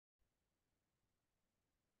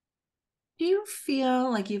Do you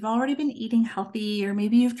feel like you've already been eating healthy, or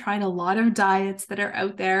maybe you've tried a lot of diets that are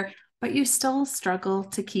out there, but you still struggle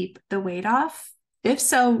to keep the weight off? If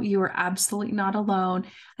so, you are absolutely not alone.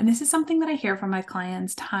 And this is something that I hear from my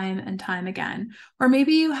clients time and time again. Or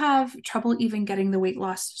maybe you have trouble even getting the weight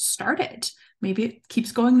loss started. Maybe it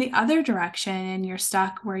keeps going the other direction and you're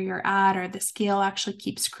stuck where you're at, or the scale actually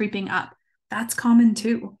keeps creeping up. That's common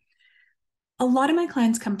too. A lot of my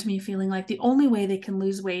clients come to me feeling like the only way they can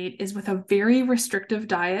lose weight is with a very restrictive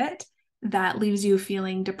diet that leaves you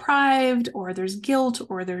feeling deprived, or there's guilt,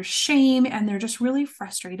 or there's shame, and they're just really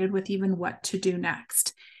frustrated with even what to do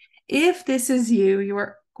next. If this is you,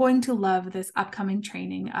 you're going to love this upcoming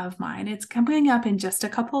training of mine. It's coming up in just a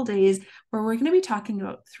couple of days where we're going to be talking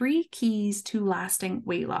about 3 keys to lasting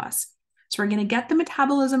weight loss. So we're going to get the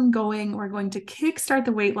metabolism going. We're going to kickstart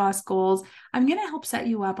the weight loss goals. I'm going to help set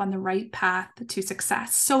you up on the right path to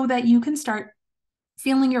success so that you can start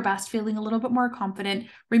feeling your best, feeling a little bit more confident,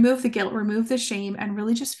 remove the guilt, remove the shame, and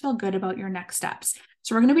really just feel good about your next steps.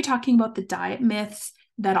 So we're going to be talking about the diet myths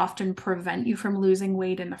that often prevent you from losing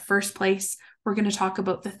weight in the first place. We're going to talk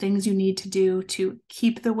about the things you need to do to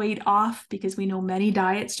keep the weight off, because we know many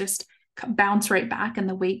diets just bounce right back and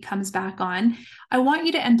the weight comes back on. I want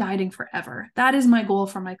you to end dieting forever. That is my goal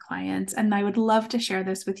for my clients. And I would love to share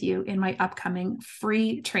this with you in my upcoming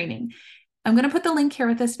free training. I'm going to put the link here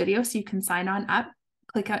with this video so you can sign on up.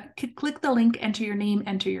 Click the link, enter your name,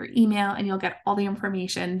 enter your email, and you'll get all the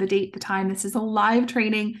information, the date, the time. This is a live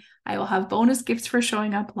training. I will have bonus gifts for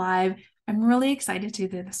showing up live. I'm really excited to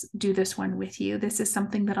do this one with you. This is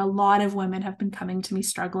something that a lot of women have been coming to me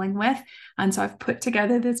struggling with. And so I've put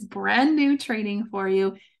together this brand new training for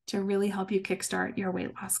you to really help you kickstart your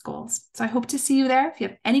weight loss goals. So I hope to see you there. If you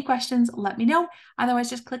have any questions, let me know. Otherwise,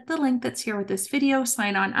 just click the link that's here with this video,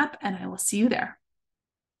 sign on up, and I will see you there.